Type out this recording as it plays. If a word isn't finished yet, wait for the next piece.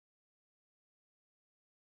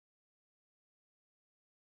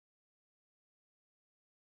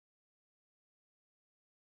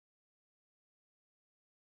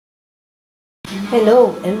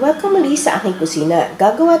Hello, and welcome muli sa aking kusina.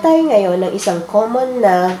 Gagawa tayo ngayon ng isang common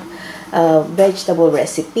na vegetable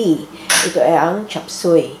recipe. Ito ay ang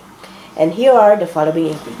Chopsuey. And here are the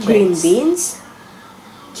following ingredients. Green beans,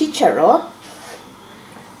 chicharo,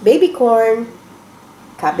 baby corn,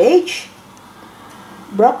 cabbage,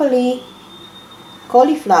 broccoli,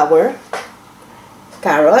 cauliflower,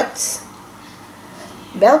 carrots,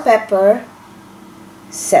 bell pepper,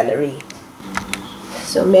 celery.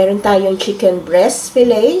 So, meron tayong chicken breast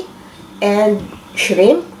fillet and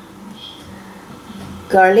shrimp,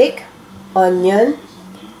 garlic, onion,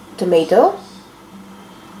 tomato,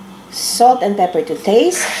 salt and pepper to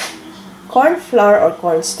taste, corn flour or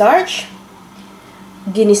cornstarch,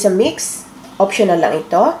 ginisa mix, optional lang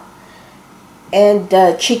ito, and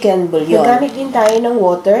chicken bouillon. Nagamit din tayo ng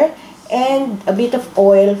water and a bit of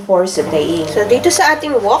oil for sauteing. So, dito sa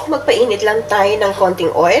ating wok, magpainit lang tayo ng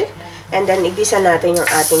konting oil. And then, igisa natin yung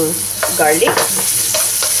ating garlic.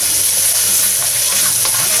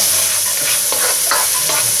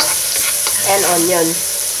 And onion.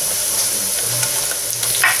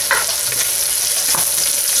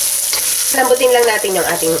 Lambutin lang natin yung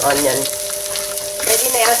ating onion. Ready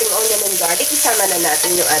na yung ating onion and garlic. Isama na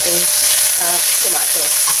natin yung ating tomato.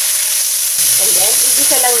 And then,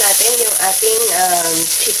 igisa lang natin yung ating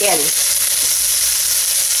chicken.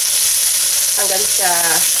 Hanggang sa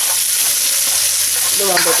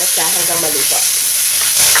lumambot na siya hanggang maluto.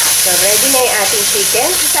 So, ready na yung ating chicken.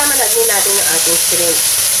 Isama na din natin yung ating shrimp.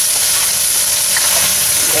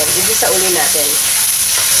 Then, igisa uli natin.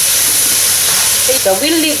 So,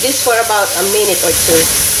 we'll leave this for about a minute or two.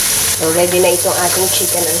 So, ready na itong ating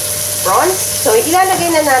chicken and prawns. So, ilalagay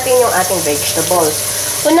na natin yung ating vegetables.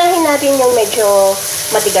 Unahin natin yung medyo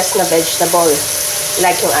matigas na vegetable.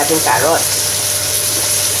 Like yung ating carrots.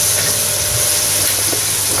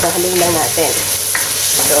 So, haluin lang natin.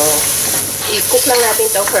 So, i-cook lang natin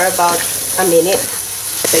to for about a minute.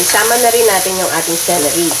 So, isama na rin natin yung ating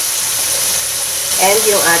celery. And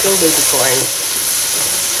yung ating baby corn.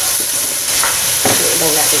 Haluin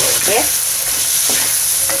lang natin ulit.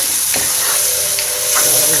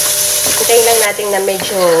 Hintayin lang natin na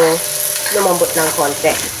medyo lumambot ng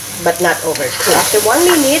konti. But not overcooked. After 1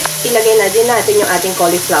 minute, ilagay na din natin yung ating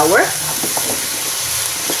cauliflower.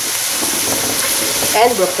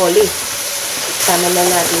 And broccoli. Sama na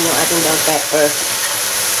natin yung ating bell pepper.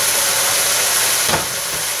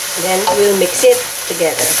 Then, we'll mix it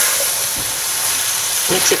together.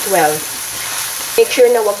 Mix it well. Make sure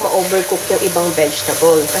na wag ma-overcook yung ibang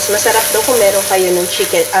vegetable. Mas masarap daw kung meron kayo ng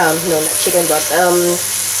chicken, not chicken broth,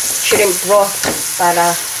 shrimp broth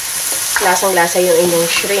para lasang-lasa yung inyong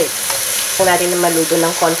shrimp. Kung natin na maluto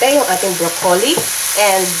ng konti yung ating broccoli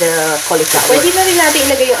and cauliflower. Pwede na rin natin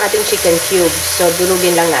ilagay yung ating chicken cubes. So,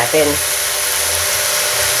 durugin lang natin.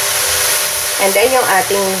 And then, yung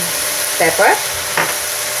ating pepper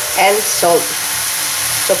and salt.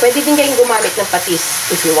 So, pwede din kayong gumamit ng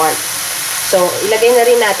patis if you want. So, ilagay na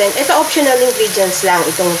rin natin. Ito, optional ingredients lang.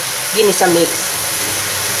 Itong ginisa mix.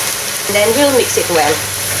 And then, we'll mix it well.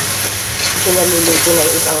 Pinaluluto na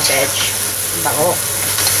yung ibang veg. Bango.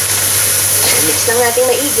 Mix lang natin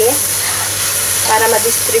maigi para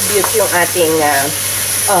ma-distribute yung ating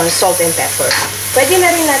salt and pepper. Pwede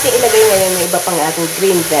na rin natin ilagay ngayon yung iba pang ating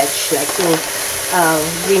green veg like yung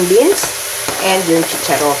green beans and yung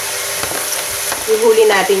chicharo. Ihuli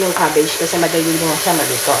natin yung cabbage kasi madali lang siya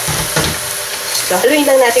maluto. So, haluin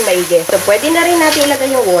lang natin maigi. So, pwede na rin natin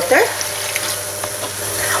ilagay yung water.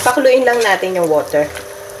 Pakuluin lang natin yung water.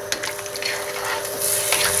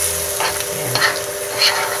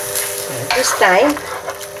 This time,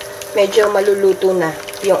 medyo maluluto na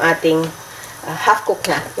yung ating half-cook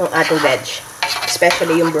na yung ating veg.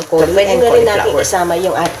 Especially yung broccoli and cauliflower. Pwede na rin natin isama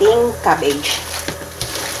yung ating cabbage.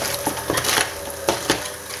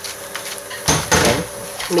 Then,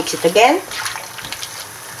 mix it again.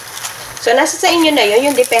 So, nasa sa inyo na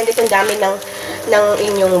yun. Yung depende kung dami ng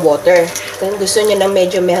inyong water. Kung gusto nyo ng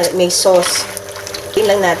medyo may sauce,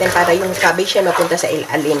 yun lang natin para yung cabbage ay mapunta sa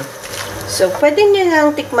ilalim. So, pwede nyo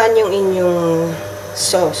lang tikman yung inyong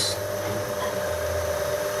sauce.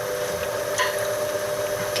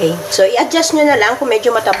 Okay. So, i-adjust nyo na lang kung medyo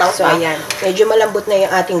matabang pa. Ayan. Medyo malambot na yung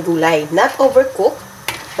ating gulay. Not overcooked,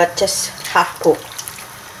 but just half-cooked.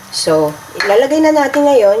 So, ilalagay na natin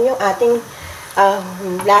ngayon yung ating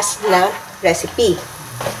last na recipe.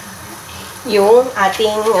 Yung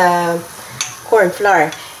ating corn flour.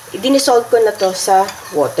 I-dissolve ko na to sa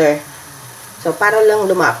water. So, para lang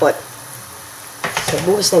lumapot. So,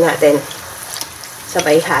 buhos na natin.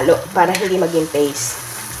 Sabay halo para hindi maging paste.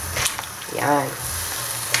 Yan.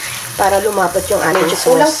 Para lumapot yung ating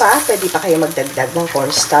sauce. Kulang pa, pwede pa kayo magdagdag ng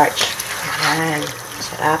cornstarch. Yan.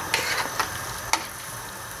 Sarap.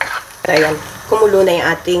 So, ayan. Kumulo na yung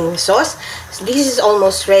ating sauce. So, this is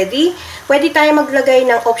almost ready. Pwede tayo maglagay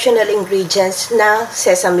ng optional ingredients na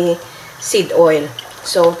sesame seed oil.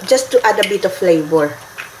 So, just to add a bit of flavor.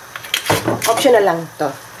 Optional lang to.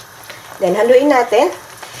 Then, haluin natin.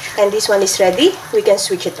 And this one is ready. We can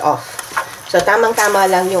switch it off. So, tamang-tama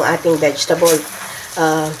lang yung ating vegetable.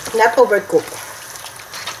 Not overcooked.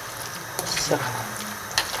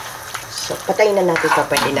 So, patayin na natin ito.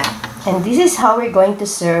 Pwede na. And this is how we're going to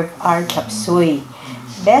serve our chopsuey.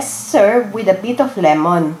 Best serve with a bit of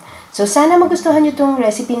lemon. So, sana magustuhan nyo itong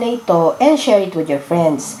recipe na ito and share it with your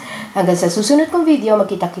friends. Hanggang sa susunod kong video,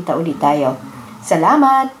 magkita-kita ulit tayo.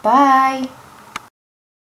 Salamat! Bye!